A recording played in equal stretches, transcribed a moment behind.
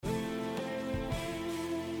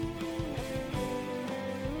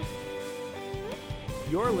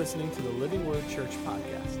You're listening to the Living Word Church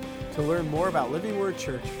podcast. To learn more about Living Word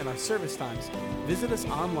Church and our service times, visit us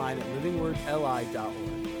online at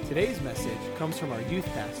livingwordli.org. Today's message comes from our youth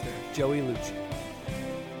pastor, Joey Lucci.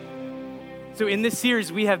 So in this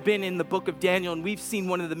series, we have been in the book of Daniel, and we've seen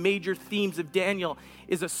one of the major themes of Daniel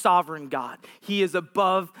is a sovereign God. He is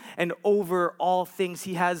above and over all things.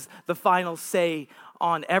 He has the final say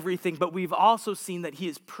on everything, but we've also seen that he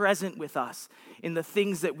is present with us in the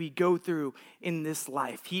things that we go through in this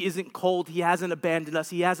life. He isn't cold. He hasn't abandoned us.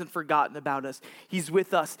 He hasn't forgotten about us. He's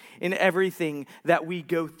with us in everything that we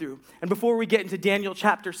go through. And before we get into Daniel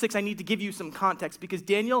chapter 6, I need to give you some context because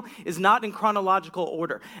Daniel is not in chronological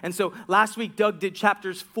order. And so last week, Doug did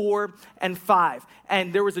chapters 4 and 5,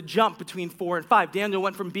 and there was a jump between 4 and 5. Daniel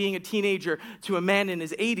went from being a teenager to a man in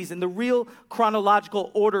his 80s, and the real chronological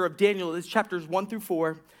order of Daniel is chapters 1 through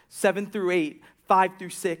 4, 7 through 8, 5 through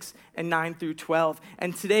 6, and 9 through 12.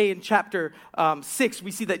 And today in chapter 6,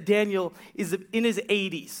 we see that Daniel is in his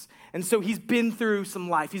 80s. And so he's been through some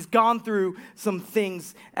life. He's gone through some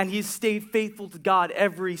things, and he's stayed faithful to God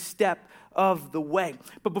every step of the way.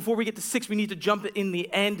 But before we get to 6, we need to jump in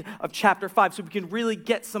the end of chapter 5 so we can really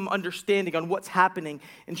get some understanding on what's happening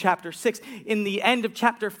in chapter 6. In the end of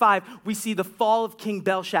chapter 5, we see the fall of King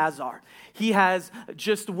Belshazzar. He has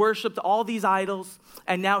just worshipped all these idols,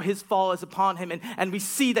 and now his fall is upon him. And we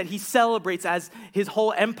see that he celebrates as his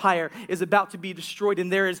whole empire is about to be destroyed. And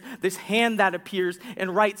there is this hand that appears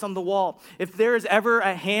and writes on the wall. If there is ever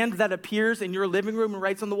a hand that appears in your living room and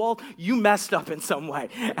writes on the wall, you messed up in some way.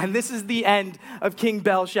 And this is the end of King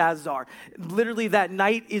Belshazzar. Literally, that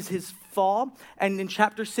night is his fall. And in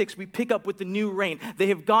chapter 6, we pick up with the new reign. They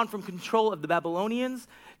have gone from control of the Babylonians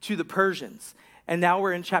to the Persians. And now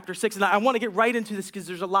we're in chapter 6. And I want to get right into this because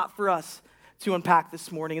there's a lot for us to unpack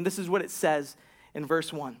this morning. And this is what it says in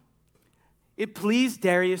verse 1. It pleased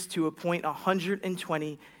Darius to appoint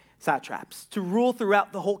 120 satraps to rule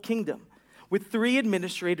throughout the whole kingdom, with 3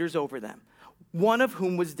 administrators over them, one of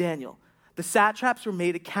whom was Daniel. The satraps were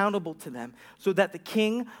made accountable to them so that the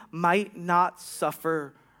king might not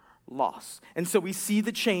suffer loss. And so we see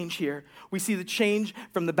the change here. We see the change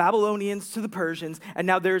from the Babylonians to the Persians, and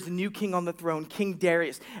now there's a new king on the throne, King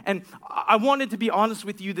Darius. And I wanted to be honest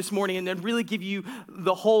with you this morning and then really give you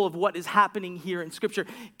the whole of what is happening here in Scripture.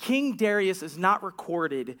 King Darius is not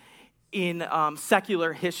recorded in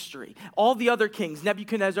secular history. All the other kings,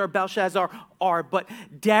 Nebuchadnezzar, Belshazzar, are, but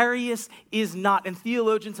Darius is not. And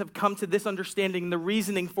theologians have come to this understanding, and the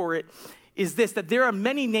reasoning for it is this, that there are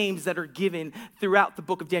many names that are given throughout the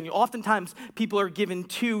book of Daniel. Oftentimes, people are given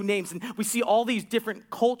 2 names, and we see all these different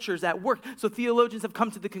cultures at work. So theologians have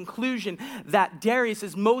come to the conclusion that Darius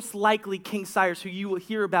is most likely King Cyrus, who you will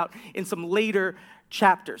hear about in some later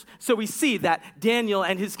chapters. So we see that Daniel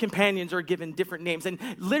and his companions are given different names. And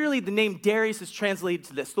literally the name Darius is translated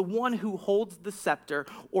to this, the one who holds the scepter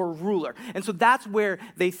or ruler. And so that's where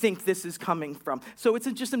they think this is coming from. So it's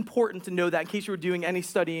just important to know that in case you were doing any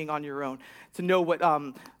studying on your own, to know what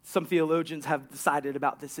some theologians have decided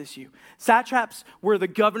about this issue. Satraps were the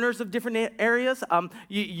governors of different areas.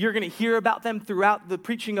 You're going to hear about them throughout the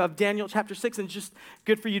preaching of Daniel chapter 6, and it's just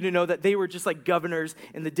good for you to know that they were just like governors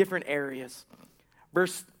in the different areas.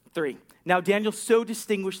 Verse 3, now Daniel so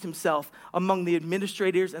distinguished himself among the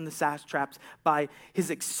administrators and the satraps by his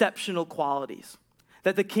exceptional qualities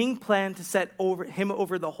that the king planned to set him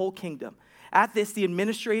over the whole kingdom. At this, the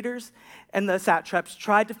administrators and the satraps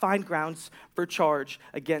tried to find grounds for charge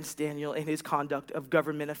against Daniel in his conduct of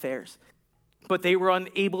government affairs, but they were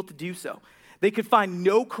unable to do so. They could find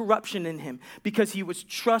no corruption in him because he was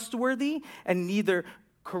trustworthy and neither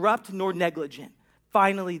corrupt nor negligent.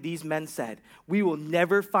 Finally, these men said, we will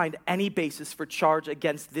never find any basis for charge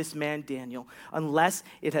against this man Daniel unless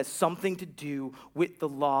it has something to do with the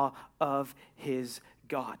law of his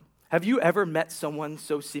God. Have you ever met someone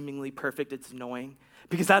so seemingly perfect it's annoying?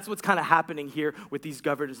 Because that's what's kind of happening here with these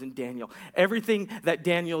governors in Daniel. Everything that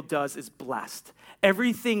Daniel does is blessed.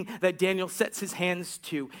 Everything that Daniel sets his hands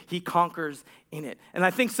to, he conquers in it. And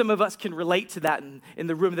I think some of us can relate to that in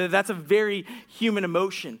the room. That's a very human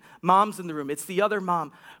emotion. Mom's in the room. It's the other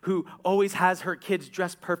mom who always has her kids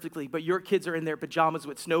dressed perfectly, but your kids are in their pajamas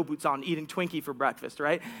with snow boots on, eating Twinkie for breakfast,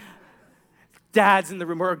 right? Dad's in the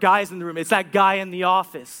room or guys in the room. It's that guy in the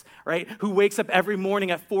office, right, who wakes up every morning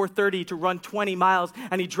at 4:30 to run 20 miles,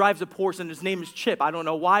 and he drives a Porsche, and his name is Chip. I don't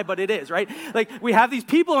know why, but it is, right? Like, we have these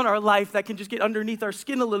people in our life that can just get underneath our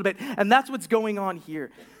skin a little bit, and that's what's going on here.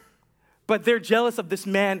 But they're jealous of this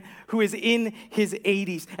man who is in his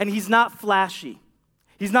 80s, and he's not flashy.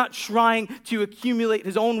 He's not trying to accumulate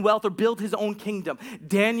his own wealth or build his own kingdom.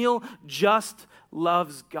 Daniel just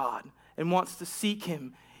loves God and wants to seek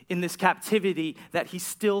him in this captivity that he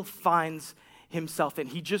still finds himself in.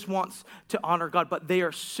 He just wants to honor God, but they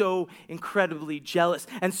are so incredibly jealous.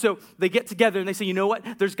 And so they get together and they say, you know what?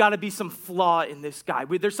 There's got to be some flaw in this guy.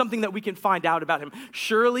 There's something that we can find out about him.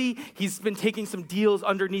 Surely he's been taking some deals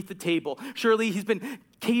underneath the table. Surely he's been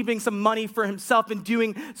keeping some money for himself and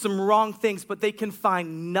doing some wrong things, but they can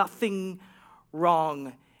find nothing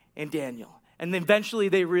wrong in Daniel. And then eventually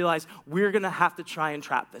they realize we're going to have to try and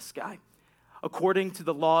trap this guy according to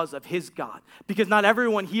the laws of his God, because not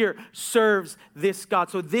everyone here serves this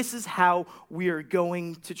God. So this is how we are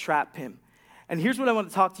going to trap him. And here's what I want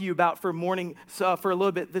to talk to you about for a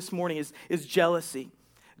little bit this morning is jealousy.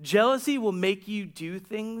 Jealousy will make you do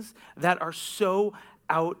things that are so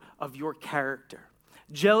out of your character.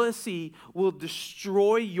 Jealousy will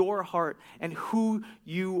destroy your heart and who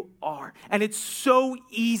you are. And it's so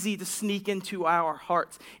easy to sneak into our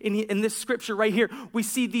hearts. In this scripture right here, we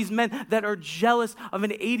see these men that are jealous of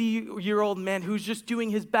an 80-year-old man who's just doing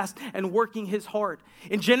his best and working his hard.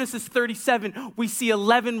 In Genesis 37, we see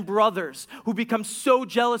 11 brothers who become so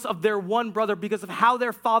jealous of their one brother because of how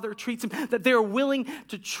their father treats him that they are willing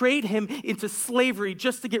to trade him into slavery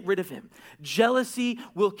just to get rid of him. Jealousy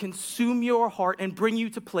will consume your heart and bring you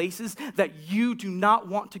to places that you do not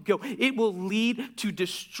want to go. It will lead to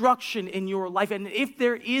destruction in your life. And if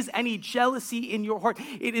there is any jealousy in your heart,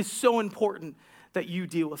 it is so important that you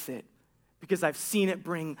deal with it, because I've seen it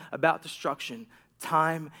bring about destruction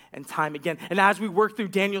time and time again. And as we work through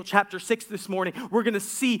Daniel chapter 6 this morning, we're going to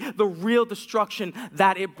see the real destruction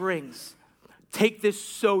that it brings. Take this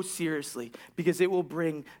so seriously, because it will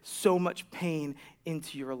bring so much pain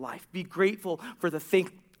into your life. Be grateful for the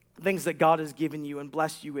things that God has given you and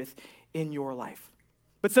blessed you with in your life.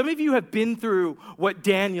 But some of you have been through what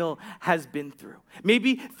Daniel has been through.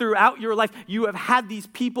 Maybe throughout your life, you have had these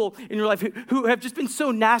people in your life who have just been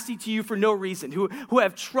so nasty to you for no reason, who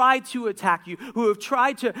have tried to attack you, who have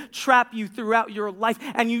tried to trap you throughout your life,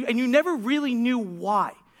 and you never really knew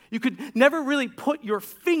why. You could never really put your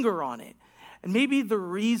finger on it. And maybe the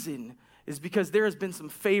reason is because there has been some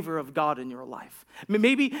favor of God in your life.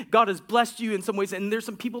 Maybe God has blessed you in some ways, and there's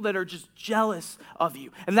some people that are just jealous of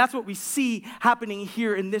you. And that's what we see happening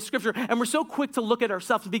here in this scripture. And we're so quick to look at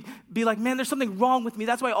ourselves and be like, man, there's something wrong with me.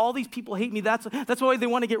 That's why all these people hate me. That's why they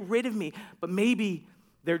want to get rid of me. But maybe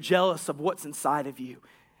they're jealous of what's inside of you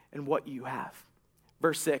and what you have.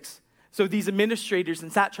 Verse 6, so these administrators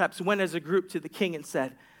and satraps went as a group to the king and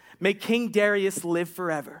said, may King Darius live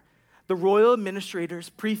forever. The royal administrators,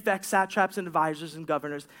 prefects, satraps, and advisors and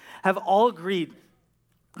governors have all agreed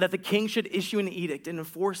that the king should issue an edict and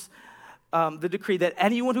enforce the decree that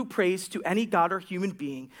anyone who prays to any god or human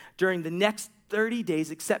being during the next 30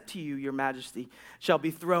 days, except to you, your majesty, shall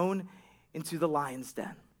be thrown into the lion's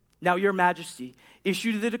den. Now, your majesty,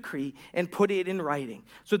 issue the decree and put it in writing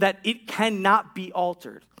so that it cannot be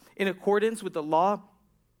altered in accordance with the law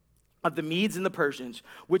of the Medes and the Persians,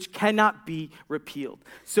 which cannot be repealed.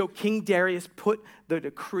 So King Darius put the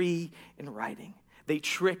decree in writing. They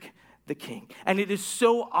trick the king. And it is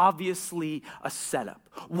so obviously a setup.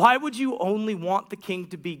 Why would you only want the king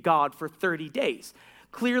to be God for 30 days?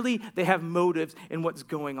 Clearly, they have motives in what's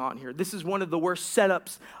going on here. This is one of the worst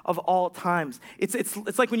setups of all times.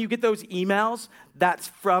 It's like when you get those emails that's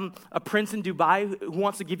from a prince in Dubai who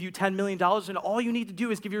wants to give you $10 million, and all you need to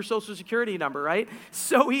do is give your social security number, right?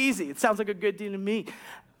 So easy. It sounds like a good deal to me.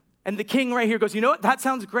 And the king right here goes, you know what? That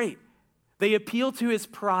sounds great. They appeal to his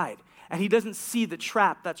pride, and he doesn't see the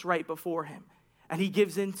trap that's right before him. And he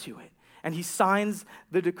gives into it, and he signs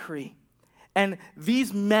the decree. And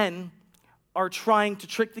these men are trying to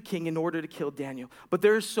trick the king in order to kill Daniel. But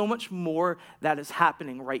there is so much more that is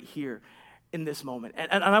happening right here in this moment.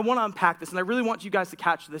 And I want to unpack this, and I really want you guys to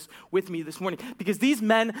catch this with me this morning, because these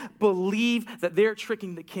men believe that they're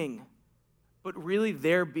tricking the king, but really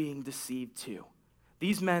they're being deceived too.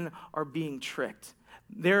 These men are being tricked.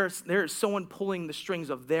 There is someone pulling the strings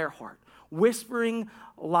of their heart, whispering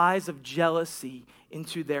lies of jealousy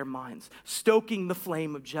into their minds, stoking the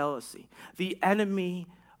flame of jealousy. The enemy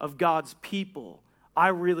of God's people, I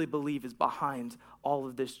really believe, is behind all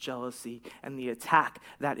of this jealousy and the attack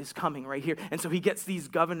that is coming right here. And so he gets these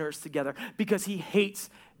governors together because he hates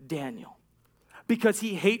Daniel, because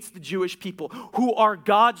he hates the Jewish people who are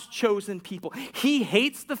God's chosen people. He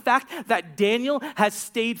hates the fact that Daniel has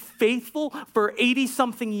stayed faithful for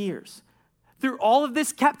 80-something years. Through all of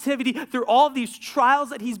this captivity, through all of these trials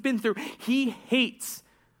that he's been through, he hates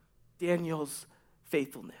Daniel's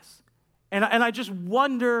faithfulness. And I just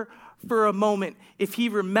wonder for a moment if he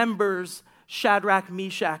remembers Shadrach,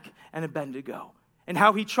 Meshach, and Abednego. and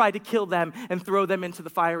how he tried to kill them and throw them into the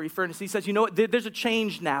fiery furnace. He says, you know what, there's a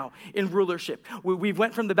change now in rulership. We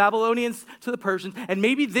went from the Babylonians to the Persians, and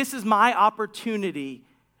maybe this is my opportunity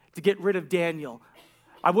to get rid of Daniel.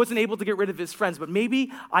 I wasn't able to get rid of his friends, but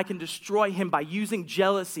maybe I can destroy him by using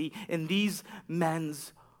jealousy in these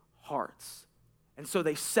men's hearts. And so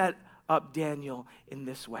they set up Daniel in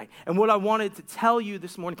this way. And what I wanted to tell you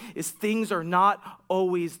this morning is things are not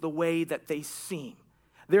always the way that they seem.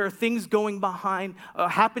 There are things going behind,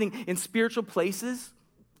 happening in spiritual places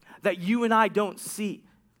that you and I don't see,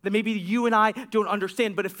 that maybe you and I don't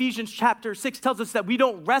understand. But Ephesians chapter 6 tells us that we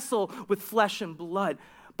don't wrestle with flesh and blood,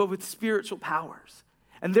 but with spiritual powers.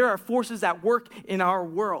 And there are forces at work in our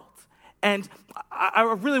world. And I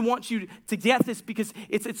really want you to get this because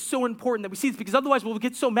it's so important that we see this, because otherwise we'll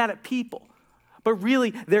get so mad at people. But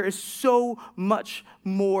really, there is so much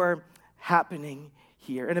more happening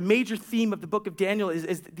here. And a major theme of the book of Daniel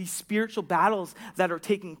is these spiritual battles that are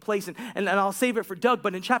taking place. And I'll save it for Doug,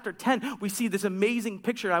 but in chapter 10, we see this amazing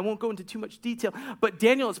picture. I won't go into too much detail, but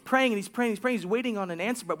Daniel is praying and he's praying, he's waiting on an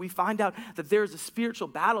answer, but we find out that there's a spiritual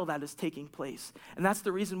battle that is taking place. And that's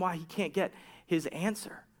the reason why he can't get his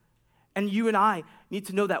answer. And you and I need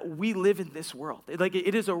to know that we live in this world.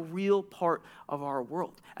 It is a real part of our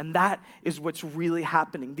world. And that is what's really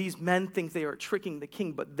happening. These men think they are tricking the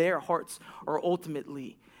king, but their hearts are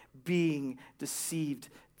ultimately being deceived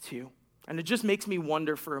too. And it just makes me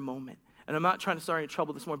wonder for a moment. And I'm not trying to start any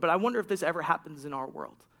trouble this morning, but I wonder if this ever happens in our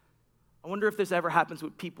world. I wonder if this ever happens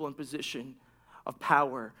with people in position of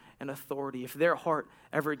power and authority, if their heart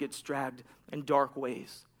ever gets dragged in dark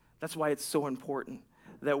ways. That's why it's so important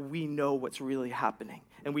that we know what's really happening,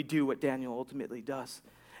 and we do what Daniel ultimately does.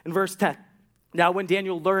 In verse 10, now when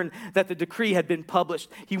Daniel learned that the decree had been published,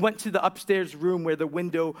 he went to the upstairs room where the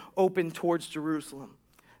window opened towards Jerusalem.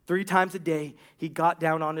 3 times a day, he got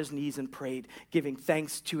down on his knees and prayed, giving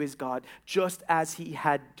thanks to his God, just as he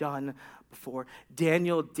had done before.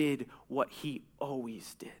 Daniel did what he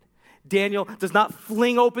always did. Daniel does not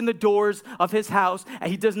fling open the doors of his house, and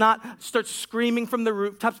he does not start screaming from the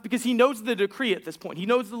rooftops, because he knows the decree at this point. He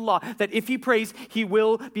knows the law that if he prays, he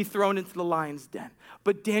will be thrown into the lion's den.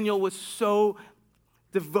 But Daniel was so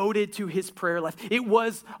devoted to his prayer life. It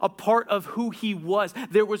was a part of who he was.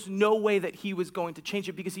 There was no way that he was going to change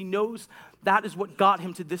it, because he knows that is what got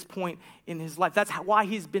him to this point in his life. That's why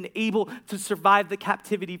he's been able to survive the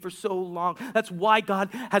captivity for so long. That's why God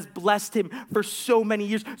has blessed him for so many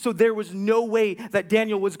years. So there was no way that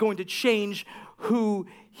Daniel was going to change who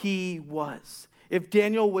he was. If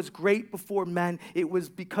Daniel was great before men, it was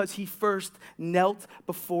because he first knelt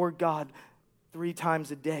before God 3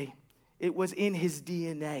 times a day. It was in his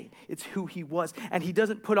DNA. It's who he was. And he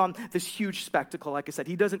doesn't put on this huge spectacle, like I said.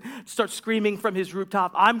 He doesn't start screaming from his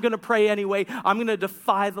rooftop, I'm going to pray anyway. I'm going to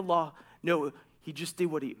defy the law. No, he just did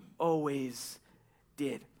what he always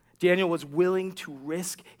did. Daniel was willing to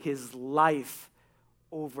risk his life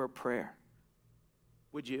over prayer.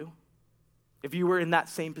 Would you? If you were in that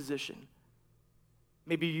same position,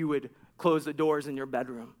 maybe you would close the doors in your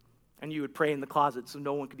bedroom and you would pray in the closet so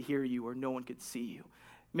no one could hear you or no one could see you.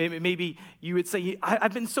 Maybe you would say,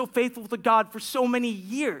 I've been so faithful to God for so many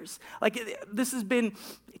years. Like, this has been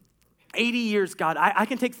 80 years, God. I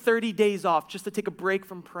can take 30 days off just to take a break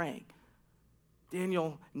from praying.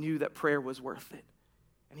 Daniel knew that prayer was worth it,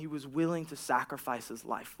 and he was willing to sacrifice his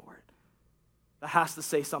life for it. That has to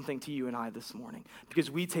say something to you and I this morning, because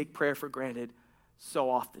we take prayer for granted so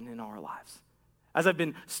often in our lives. As I've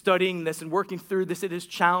been studying this and working through this, it has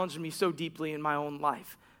challenged me so deeply in my own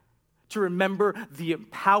life to remember the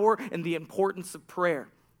power and the importance of prayer.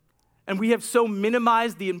 And we have so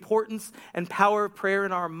minimized the importance and power of prayer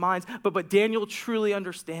in our minds, but Daniel truly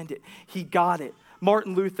understood it. He got it.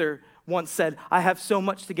 Martin Luther once said, I have so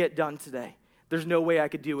much to get done today. There's no way I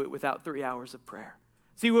could do it without 3 hours of prayer.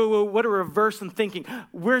 See, what a reverse in thinking.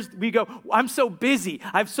 We go, I'm so busy.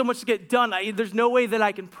 I have so much to get done. There's no way that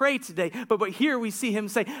I can pray today. But here we see him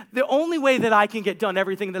say, the only way that I can get done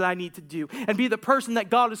everything that I need to do and be the person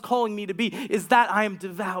that God is calling me to be is that I am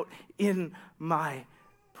devout in my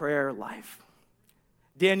prayer life.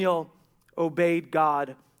 Daniel obeyed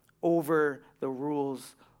God over the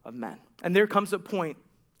rules of men. And there comes a point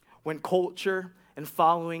when culture and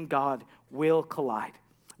following God will collide.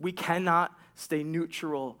 We cannot stay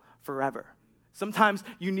neutral forever. Sometimes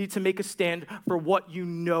you need to make a stand for what you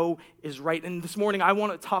know is right. And this morning, I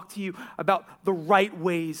want to talk to you about the right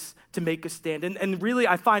ways to make a stand. And really,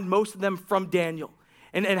 I find most of them from Daniel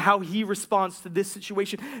and how he responds to this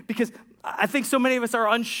situation. Because I think so many of us are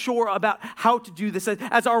unsure about how to do this.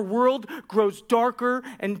 As our world grows darker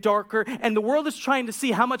and darker, and the world is trying to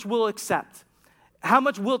see how much we'll accept. How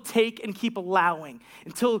much we'll take and keep allowing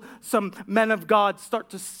until some men of God start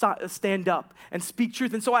to stand up and speak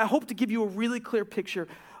truth. And so I hope to give you a really clear picture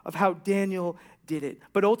of how Daniel did it.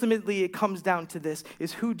 But ultimately it comes down to this,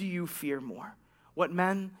 is who do you fear more? What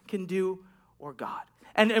men can do or God?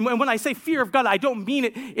 And when I say fear of God, I don't mean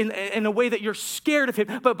it in a way that you're scared of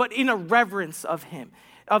him, but in a reverence of him,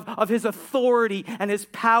 of his authority and his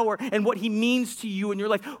power and what he means to you in your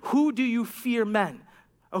life. Who do you fear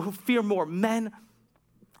or who fear more, men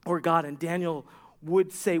or God? And Daniel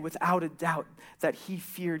would say without a doubt that he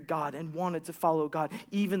feared God and wanted to follow God,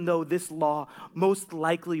 even though this law most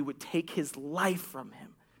likely would take his life from him.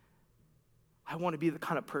 I want to be the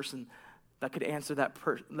kind of person that could answer that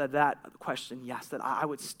question, yes, that I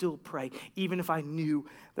would still pray, even if I knew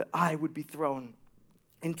that I would be thrown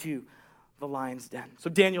into the lion's den. So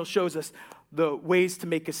Daniel shows us the ways to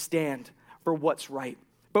make a stand for what's right.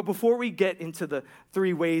 But before we get into the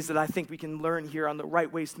 3 ways that I think we can learn here on the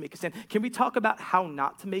right ways to make a stand, can we talk about how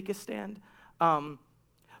not to make a stand? The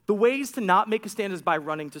ways to not make a stand is by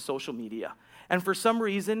running to social media. And for some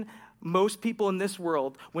reason, most people in this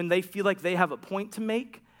world, when they feel like they have a point to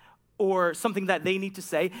make, or something that they need to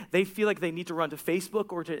say, they feel like they need to run to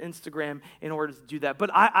Facebook or to Instagram in order to do that. But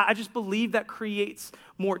I just believe that creates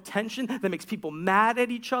more tension, that makes people mad at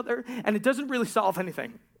each other, and it doesn't really solve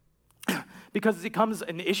anything because it becomes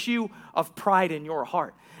an issue of pride in your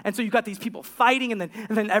heart. And so you've got these people fighting, and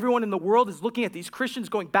then everyone in the world is looking at these Christians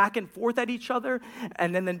going back and forth at each other,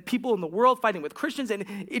 and then people in the world fighting with Christians, and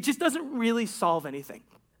it just doesn't really solve anything.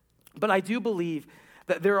 But I do believe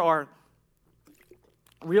that there are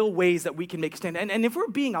real ways that we can make a stand. And if we're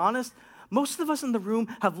being honest, most of us in the room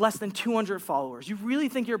have less than 200 followers. You really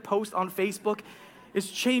think your post on Facebook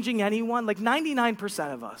is changing anyone? Like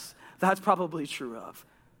 99% of us, that's probably true of.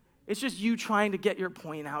 It's just you trying to get your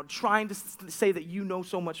point out, trying to say that you know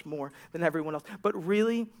so much more than everyone else. But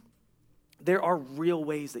really, there are real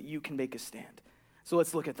ways that you can make a stand. So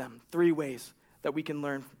let's look at them. 3 ways that we can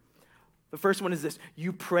learn. The first one is this: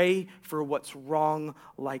 you pray for what's wrong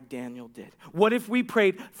like Daniel did. What if we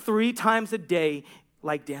prayed 3 times a day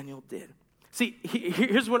like Daniel did? See,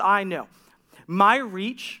 here's what I know. My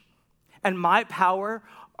reach and my power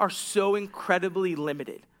are so incredibly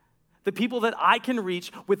limited. The people that I can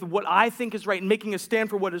reach with what I think is right and making a stand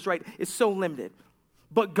for what is right is so limited.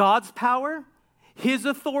 But God's power, his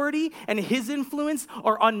authority, and his influence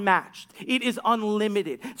are unmatched. It is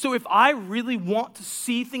unlimited. So if I really want to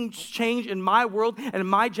see things change in my world and in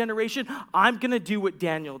my generation, I'm going to do what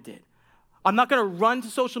Daniel did. I'm not going to run to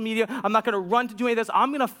social media. I'm not going to run to do any of this. I'm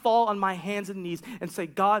going to fall on my hands and knees and say,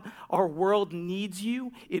 God, our world needs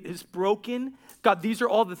you. It is broken. God, these are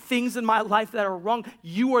all the things in my life that are wrong.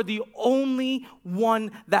 You are the only one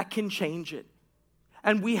that can change it.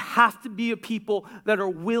 And we have to be a people that are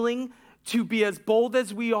willing to be as bold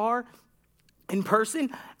as we are in person,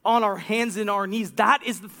 on our hands and our knees. That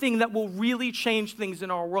is the thing that will really change things in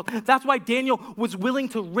our world. That's why Daniel was willing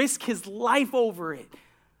to risk his life over it.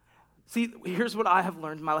 See, here's what I have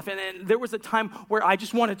learned in my life. And there was a time where I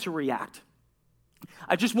just wanted to react.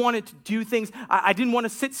 I just wanted to do things. I didn't want to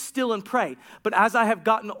sit still and pray. But as I have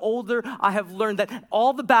gotten older, I have learned that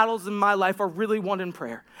all the battles in my life are really won in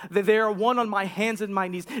prayer. That they are won on my hands and my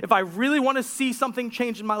knees. If I really want to see something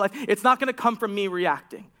change in my life, it's not going to come from me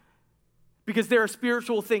reacting. Because there are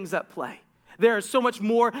spiritual things at play. There is so much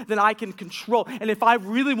more than I can control. And if I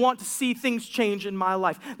really want to see things change in my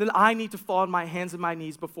life, then I need to fall on my hands and my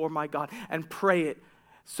knees before my God and pray it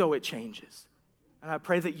so it changes. And I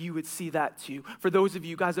pray that you would see that too. For those of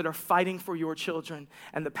you guys that are fighting for your children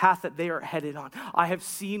and the path that they are headed on, I have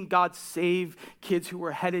seen God save kids who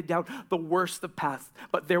were headed down the worst of paths.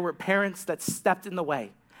 But there were parents that stepped in the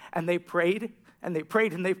way, and they prayed, and they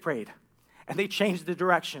prayed, and they prayed. And they changed the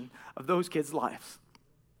direction of those kids' lives.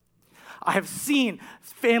 I have seen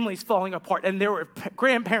families falling apart, and there were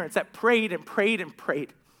grandparents that prayed and prayed and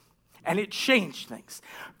prayed, and it changed things.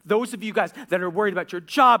 Those of you guys that are worried about your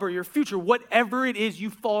job or your future, whatever it is,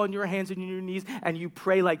 you fall on your hands and your knees, and you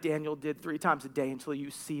pray like Daniel did 3 times a day until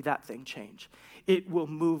you see that thing change. It will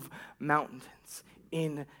move mountains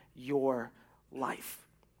in your life.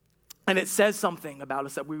 And it says something about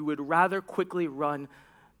us that we would rather quickly run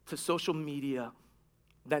to social media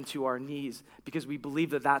than to our knees, because we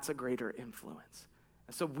believe that that's a greater influence.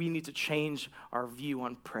 And so we need to change our view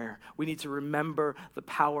on prayer. We need to remember the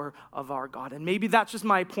power of our God. And maybe that's just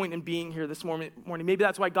my point in being here this morning. Maybe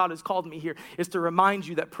that's why God has called me here, is to remind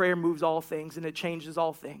you that prayer moves all things and it changes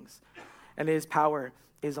all things. And his power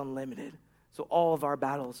is unlimited. So all of our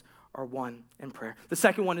battles are won in prayer. The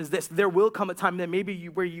second one is this: there will come a time that maybe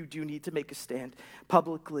where you do need to make a stand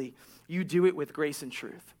publicly. You do it with grace and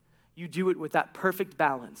truth. You do it with that perfect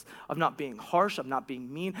balance of not being harsh, of not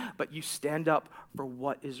being mean, but you stand up for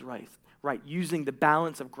what is right, using the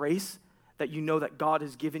balance of grace that you know that God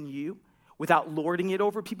has given you without lording it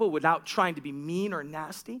over people, without trying to be mean or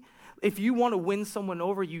nasty. If you want to win someone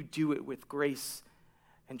over, you do it with grace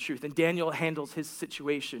and truth. And Daniel handles his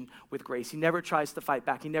situation with grace. He never tries to fight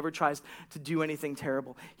back. He never tries to do anything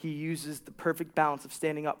terrible. He uses the perfect balance of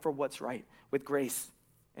standing up for what's right with grace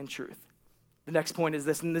and truth. The next point is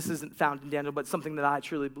this, and this isn't found in Daniel, but something that I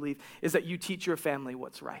truly believe, is that you teach your family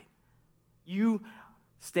what's right. You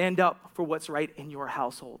stand up for what's right in your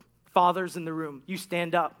household. Fathers in the room, you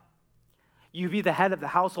stand up. You be the head of the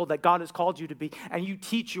household that God has called you to be, and you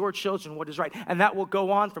teach your children what is right. And that will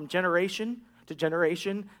go on from generation to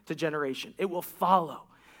generation to generation. It will follow.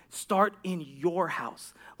 Start in your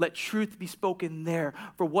house. Let truth be spoken there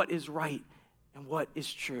for what is right and what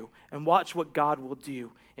is true. And watch what God will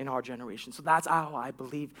do in our generation. So that's how I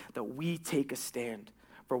believe that we take a stand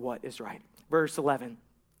for what is right. Verse 11.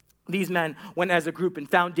 These men went as a group and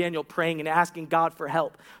found Daniel praying and asking God for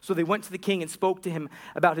help. So they went to the king and spoke to him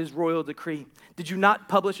about his royal decree. Did you not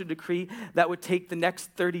publish a decree that would take the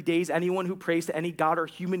next 30 days anyone who prays to any god or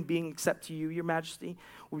human being except to you, your majesty,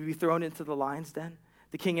 would be thrown into the lion's den?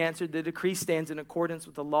 The king answered, the decree stands in accordance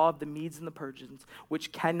with the law of the Medes and the Persians,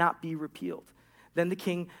 which cannot be repealed. Then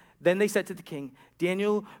they said to the king,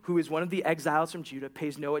 Daniel, who is one of the exiles from Judah,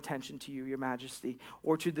 pays no attention to you, your majesty,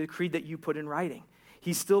 or to the decree that you put in writing.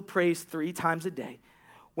 He still prays 3 times a day.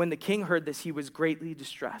 When the king heard this, he was greatly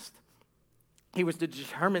distressed. He was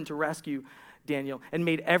determined to rescue Daniel and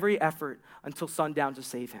made every effort until sundown to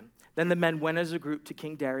save him. Then the men went as a group to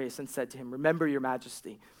King Darius and said to him, remember, your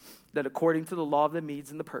majesty, that according to the law of the Medes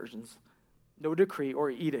and the Persians, no decree or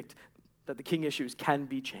edict that the king issues can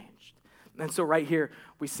be changed. And so right here,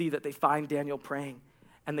 we see that they find Daniel praying,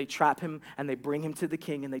 and they trap him, and they bring him to the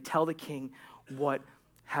king, and they tell the king what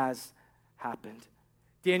has happened.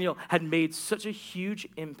 Daniel had made such a huge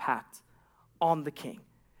impact on the king.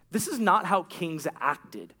 This is not how kings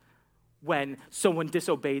acted when someone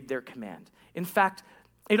disobeyed their command. In fact,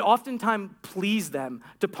 it oftentimes pleased them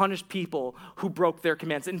to punish people who broke their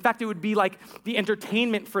commands. In fact, it would be like the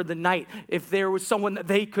entertainment for the night if there was someone that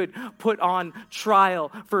they could put on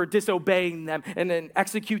trial for disobeying them and then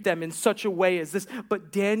execute them in such a way as this.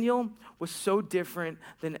 But Daniel was so different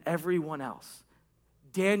than everyone else.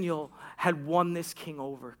 Daniel had won this king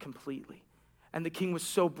over completely. And the king was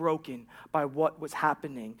so broken by what was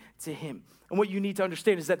happening to him. And what you need to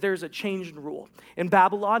understand is that there's a change in rule. In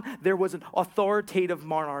Babylon, there was an authoritative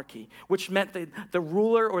monarchy, which meant that the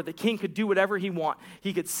ruler or the king could do whatever he wanted.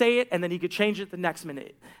 He could say it, and then he could change it the next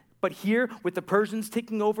minute. But here, with the Persians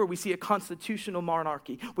taking over, we see a constitutional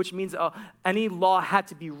monarchy, which means any law had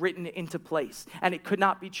to be written into place, and it could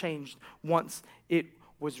not be changed once it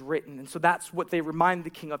was written. And so that's what they remind the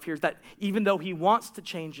king of here, is that even though he wants to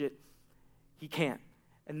change it, he can't.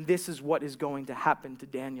 And this is what is going to happen to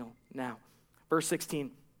Daniel now. Verse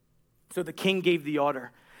 16, so the king gave the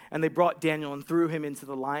order, and they brought Daniel and threw him into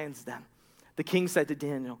the lion's den. The king said to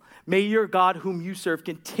Daniel, may your God whom you serve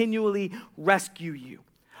continually rescue you.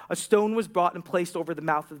 A stone was brought and placed over the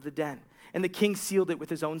mouth of the den, and the king sealed it with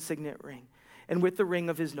his own signet ring and with the ring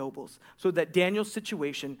of his nobles, so that Daniel's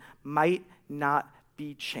situation might not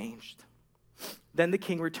be changed. Then the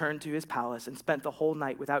king returned to his palace and spent the whole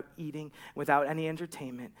night without eating, without any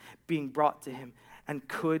entertainment being brought to him, and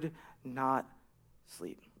could not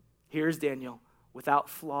sleep. Here's Daniel, without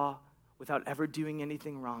flaw, without ever doing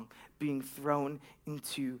anything wrong, being thrown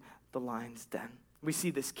into the lion's den. We see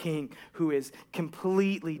this king who is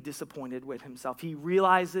completely disappointed with himself. He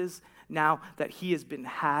realizes now that he has been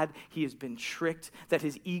he has been tricked, that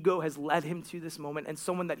his ego has led him to this moment, and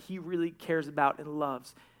someone that he really cares about and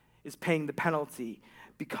loves is paying the penalty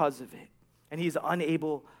because of it. And he's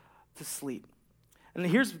unable to sleep. And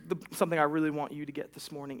here's something I really want you to get this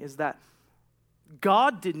morning, is that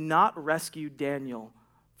God did not rescue Daniel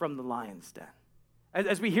from the lion's den.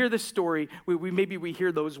 As we hear this story, we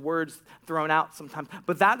hear those words thrown out sometimes,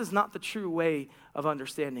 but that is not the true way of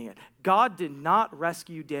understanding it. God did not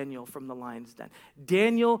rescue Daniel from the lion's den.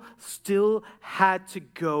 Daniel still had to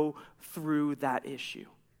go through that issue.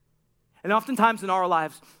 And oftentimes in our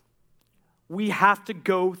lives, we have to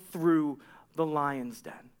go through the lion's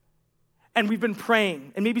den. And we've been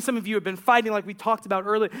praying, and maybe some of you have been fighting like we talked about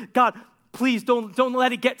earlier. God, please don't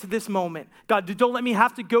let it get to this moment. God, don't let me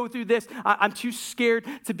have to go through this. I'm too scared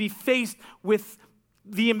to be faced with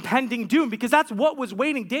the impending doom, because that's what was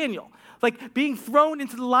waiting Daniel. Like being thrown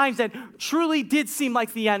into the lion's den truly did seem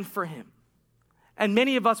like the end for him. And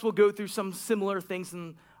many of us will go through some similar things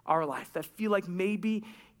in our life that feel like maybe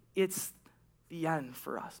it's the end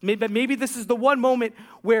for us. Maybe this is the one moment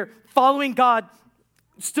where following God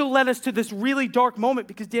still led us to this really dark moment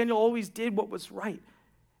because Daniel always did what was right.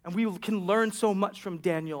 And we can learn so much from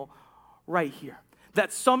Daniel right here.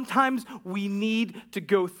 That sometimes we need to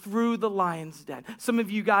go through the lion's den. Some of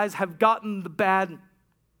you guys have gotten the bad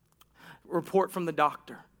report from the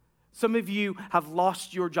doctor. Some of you have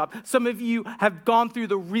lost your job. Some of you have gone through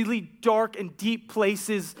the really dark and deep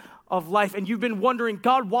places of life, and you've been wondering,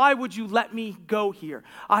 God, why would you let me go here?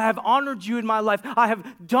 I have honored you in my life. I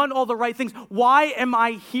have done all the right things. Why am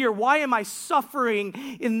I here? Why am I suffering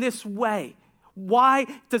in this way? Why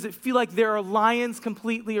does it feel like there are lions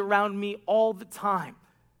completely around me all the time?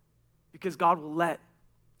 Because God will let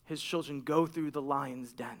his children go through the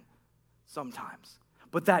lion's den sometimes.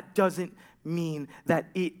 But that doesn't mean that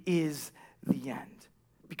it is the end,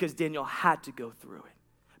 because Daniel had to go through it,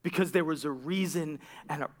 because there was a reason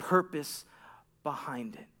and a purpose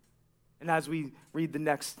behind it. And as we read the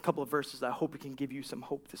next couple of verses, I hope it can give you some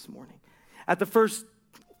hope this morning. At the first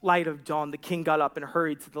light of dawn, the king got up and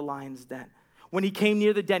hurried to the lion's den. When he came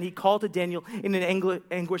near the den, he called to Daniel in an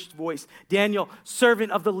anguished voice, Daniel,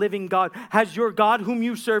 servant of the living God, has your God whom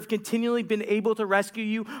you serve continually been able to rescue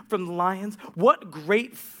you from the lions? What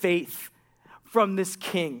great faith from this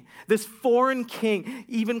king. This foreign king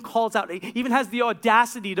even calls out, even has the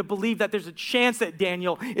audacity to believe that there's a chance that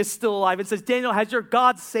Daniel is still alive and says, Daniel, has your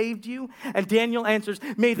God saved you? And Daniel answers,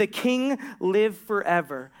 may the king live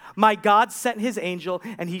forever. My God sent his angel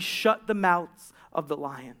and he shut the mouths of the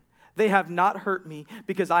lion. They have not hurt me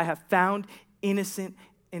because I have found innocent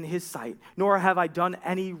in his sight, nor have I done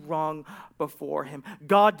any wrong before him.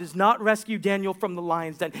 God does not rescue Daniel from the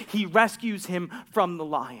lion's den. He rescues him from the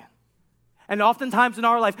lion. And oftentimes in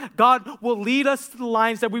our life, God will lead us to the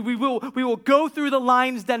lion's den. We will go through the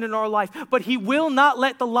lion's den in our life, but he will not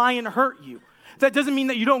let the lion hurt you. That doesn't mean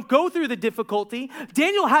that you don't go through the difficulty.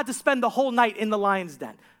 Daniel had to spend the whole night in the lion's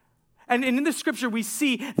den. And in the scripture, we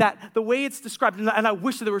see that the way it's described, and I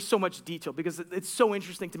wish that there was so much detail because it's so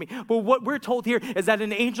interesting to me. But what we're told here is that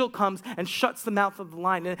an angel comes and shuts the mouth of the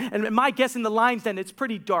lion. And my guess in the lion's den, it's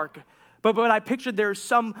pretty dark. But I pictured there's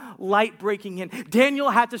some light breaking in. Daniel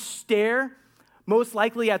had to stare, most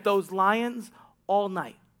likely, at those lions all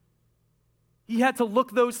night. He had to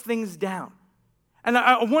look those things down. And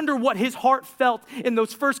I wonder what his heart felt in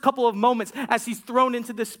those first couple of moments as he's thrown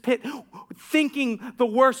into this pit, thinking the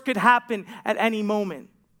worst could happen at any moment.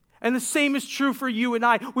 And the same is true for you and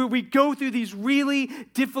I, where we go through these really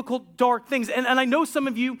difficult, dark things. And I know some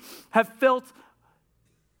of you have felt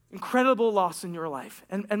incredible loss in your life.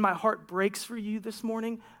 And my heart breaks for you this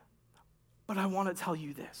morning. But I want to tell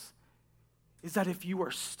you this, is that if you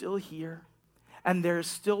are still here, and there is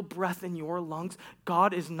still breath in your lungs,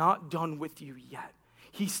 God is not done with you yet.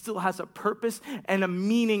 He still has a purpose and a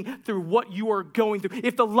meaning through what you are going through.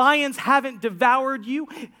 If the lions haven't devoured you,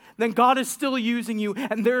 then God is still using you,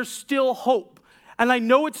 and there's still hope. And I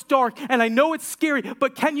know it's dark, and I know it's scary,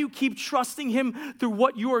 but can you keep trusting him through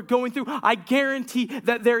what you are going through? I guarantee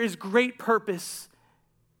that there is great purpose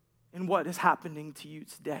in what is happening to you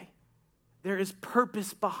today. There is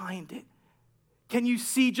purpose behind it. Can you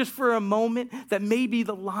see just for a moment that maybe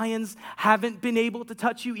the lions haven't been able to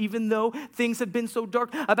touch you even though things have been so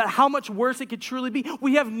dark, about how much worse it could truly be?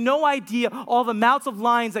 We have no idea all the mouths of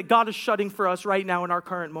lions that God is shutting for us right now in our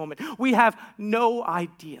current moment. We have no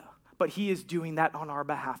idea, but he is doing that on our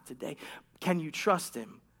behalf today. Can you trust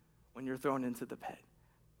him when you're thrown into the pit?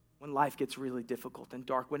 When life gets really difficult and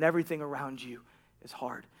dark, when everything around you is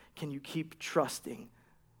hard, can you keep trusting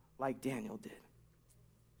like Daniel did?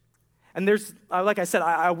 And there's, like I said,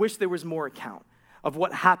 I wish there was more account of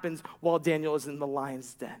what happens while Daniel is in the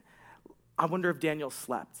lion's den. I wonder if Daniel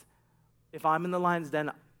slept. If I'm in the lion's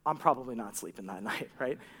den, I'm probably not sleeping that night,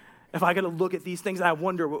 right? If I got to look at these things, I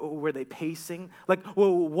wonder, were they pacing? Like,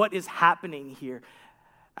 well, what is happening here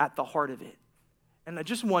at the heart of it? And I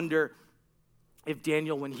just wonder if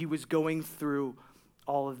Daniel, when he was going through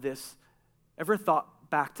all of this, ever thought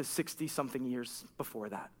back to 60-something years before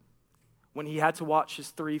that, when he had to watch his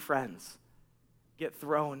 3 friends get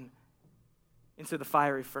thrown into the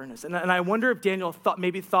fiery furnace. And I wonder if Daniel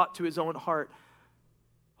thought to his own heart,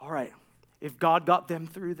 all right, if God got them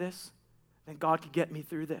through this, then God could get me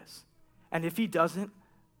through this. And if he doesn't,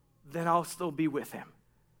 then I'll still be with him.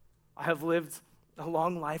 I have lived a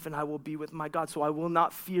long life and I will be with my God, so I will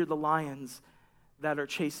not fear the lions that are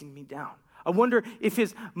chasing me down. I wonder if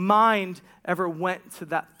his mind ever went to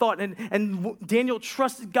that thought. And Daniel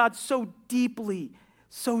trusted God so deeply.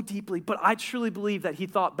 But I truly believe that he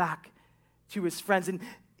thought back to his friends. And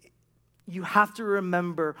you have to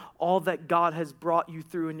remember all that God has brought you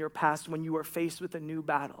through in your past when you are faced with a new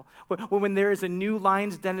battle. When there is a new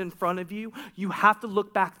lion's den in front of you, you have to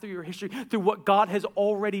look back through your history, through what God has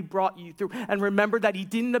already brought you through, and remember that he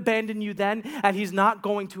didn't abandon you then, and he's not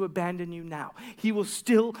going to abandon you now. He will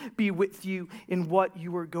still be with you in what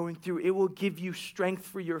you are going through. It will give you strength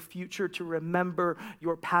for your future to remember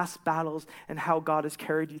your past battles and how God has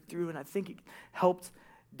carried you through, and I think it helped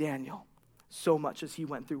Daniel so much as he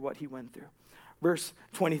went through what he went through. Verse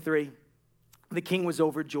 23, the king was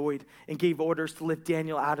overjoyed and gave orders to lift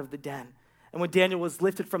Daniel out of the den. And when Daniel was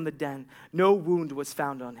lifted from the den, no wound was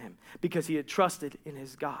found on him because he had trusted in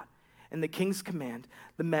his God. And the king's command,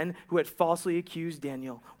 the men who had falsely accused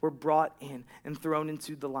Daniel were brought in and thrown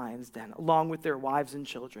into the lion's den, along with their wives and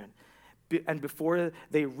children. And before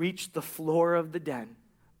they reached the floor of the den,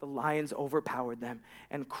 the lions overpowered them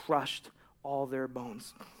and crushed all their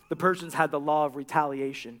bones. The Persians had the law of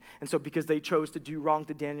retaliation. And so because they chose to do wrong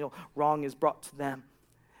to Daniel, wrong is brought to them.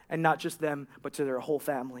 And not just them, but to their whole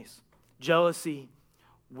families. Jealousy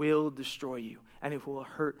will destroy you, and it will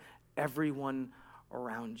hurt everyone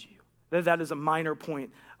around you. That is a minor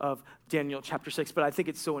point of Daniel chapter 6, but I think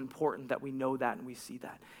it's so important that we know that and we see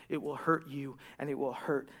that. It will hurt you, and it will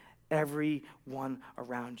hurt everyone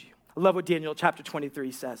around you. I love what Daniel chapter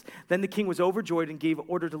 23 says. Then the king was overjoyed and gave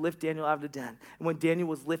order to lift Daniel out of the den. And when Daniel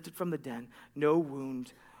was lifted from the den, no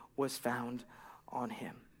wound was found on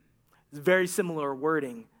him. It's very similar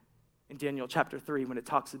wording in Daniel chapter 3 when it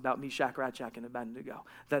talks about Meshach, Shadrach, and Abednego,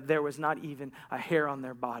 that there was not even a hair on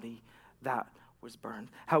their body that was burned.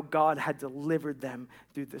 How God had delivered them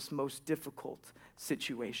through this most difficult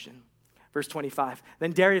situation. Verse 25,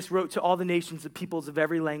 then Darius wrote to all the nations, the peoples of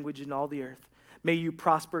every language in all the earth, may you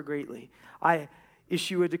prosper greatly. I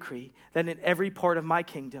issue a decree that in every part of my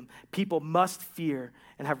kingdom, people must fear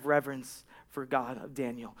and have reverence for God of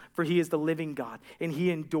Daniel. For he is the living God, and he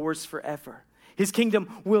endures forever. His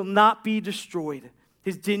kingdom will not be destroyed.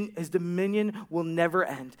 His dominion will never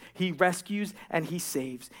end. He rescues and he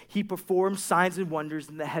saves. He performs signs and wonders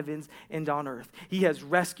in the heavens and on earth. He has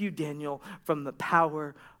rescued Daniel from the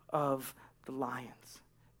power of the lions.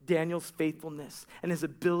 Daniel's faithfulness and his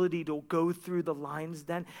ability to go through the lion's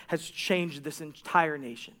den has changed this entire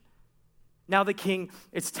nation. Now the king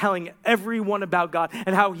is telling everyone about God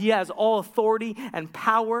and how he has all authority and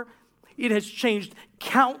power. It has changed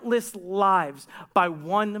countless lives by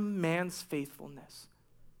one man's faithfulness.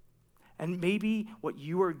 And maybe what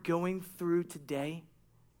you are going through today,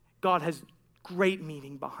 God has great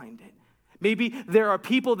meaning behind it. Maybe there are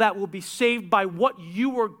people that will be saved by what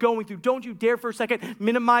you are going through. Don't you dare for a second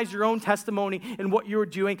minimize your own testimony and what you're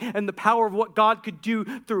doing and the power of what God could do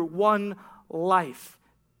through one life.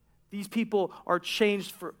 These people are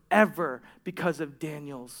changed forever because of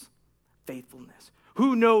Daniel's faithfulness.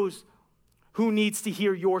 Who knows who needs to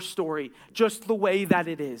hear your story just the way that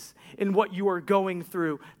it is in what you are going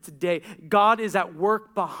through today? God is at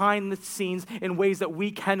work behind the scenes in ways that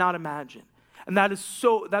we cannot imagine. And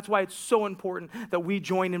that's why it's so important that we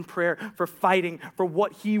join in prayer for fighting for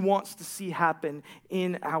what he wants to see happen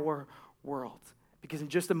in our world. Because in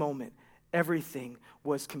just a moment, everything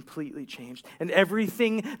was completely changed. And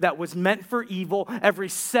everything that was meant for evil, every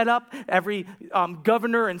setup, every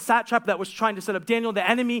governor and satrap that was trying to set up Daniel, the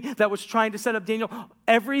enemy that was trying to set up Daniel,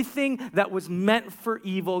 everything that was meant for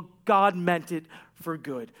evil, God meant it for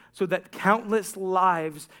good. So that countless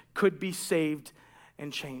lives could be saved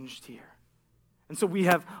and changed here. And so we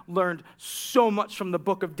have learned so much from the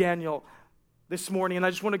book of Daniel this morning. And I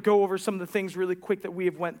just want to go over some of the things really quick that we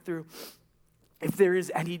have went through. If there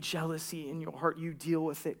is any jealousy in your heart, you deal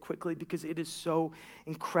with it quickly because it is so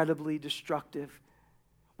incredibly destructive.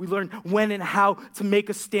 We learn when and how to make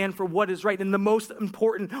a stand for what is right. And the most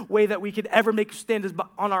important way that we could ever make a stand is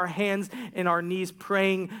on our hands and our knees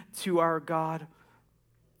praying to our God.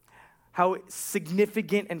 How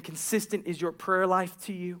significant and consistent is your prayer life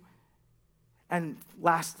to you? And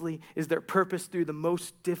lastly, is there purpose through the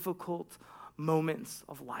most difficult moments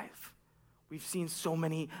of life? We've seen so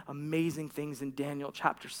many amazing things in Daniel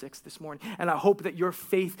chapter 6 this morning, and I hope that your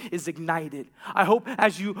faith is ignited. I hope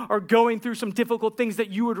as you are going through some difficult things that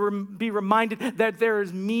you would be reminded that there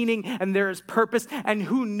is meaning and there is purpose, and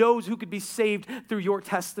who knows who could be saved through your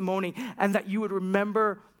testimony, and that you would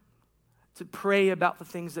remember to pray about the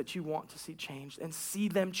things that you want to see changed and see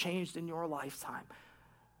them changed in your lifetime.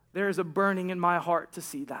 There is a burning in my heart to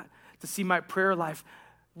see that, to see my prayer life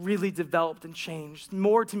really developed and changed,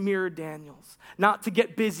 more to mirror Daniel's, not to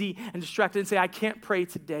get busy and distracted and say, I can't pray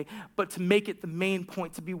today, but to make it the main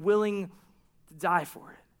point, to be willing to die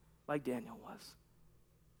for it, like Daniel was.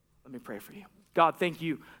 Let me pray for you. God, thank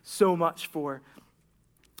you so much for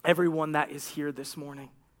everyone that is here this morning.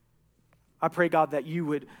 I pray, God, that you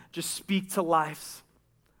would just speak to lives.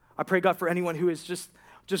 I pray, God, for anyone who is just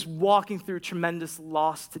walking through tremendous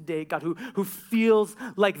loss today, God, who feels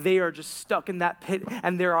like they are just stuck in that pit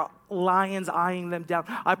and there are lions eyeing them down.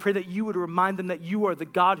 I pray that you would remind them that you are the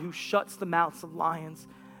God who shuts the mouths of lions.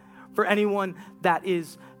 For anyone that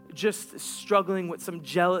is just struggling with some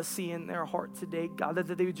jealousy in their heart today, God,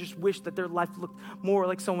 that they would just wish that their life looked more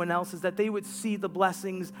like someone else's, that they would see the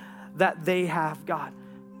blessings that they have, God.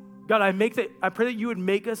 God, I pray that you would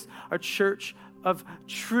make us a church of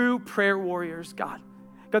true prayer warriors, God.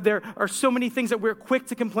 God, there are so many things that we're quick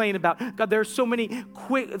to complain about. God, there are so many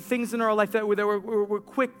quick things in our life that we're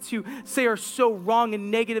quick to say are so wrong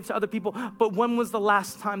and negative to other people. But when was the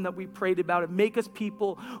last time that we prayed about it? Make us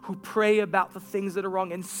people who pray about the things that are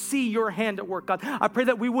wrong and see your hand at work, God. I pray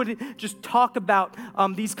that we wouldn't just talk about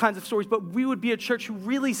these kinds of stories, but we would be a church who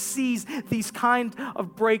really sees these kind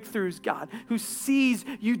of breakthroughs, God, who sees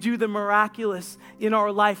you do the miraculous in our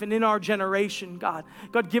life and in our generation, God.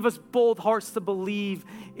 God, give us bold hearts to believe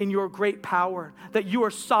in your great power, that you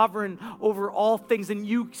are sovereign over all things and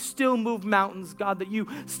you still move mountains, God, that you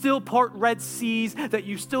still part Red Seas, that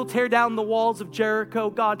you still tear down the walls of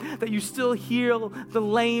Jericho, God, that you still heal the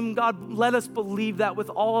lame, God. Let us believe that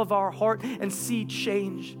with all of our heart and see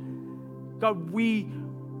change. God, we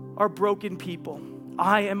are broken people.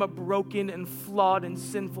 I am a broken and flawed and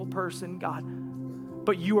sinful person, God,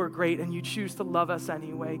 but you are great and you choose to love us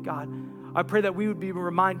anyway, God. I pray that we would be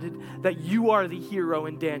reminded that you are the hero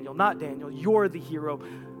in Daniel, not Daniel. You're the hero.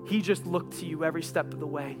 He just looked to you every step of the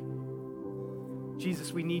way.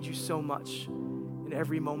 Jesus, we need you so much in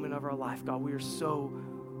every moment of our life, God. We are so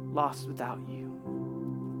lost without you.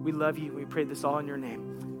 We love you. We pray this all in your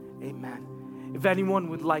name. Amen. If anyone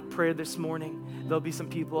would like prayer this morning, there'll be some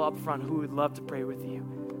people up front who would love to pray with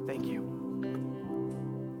you. Thank you.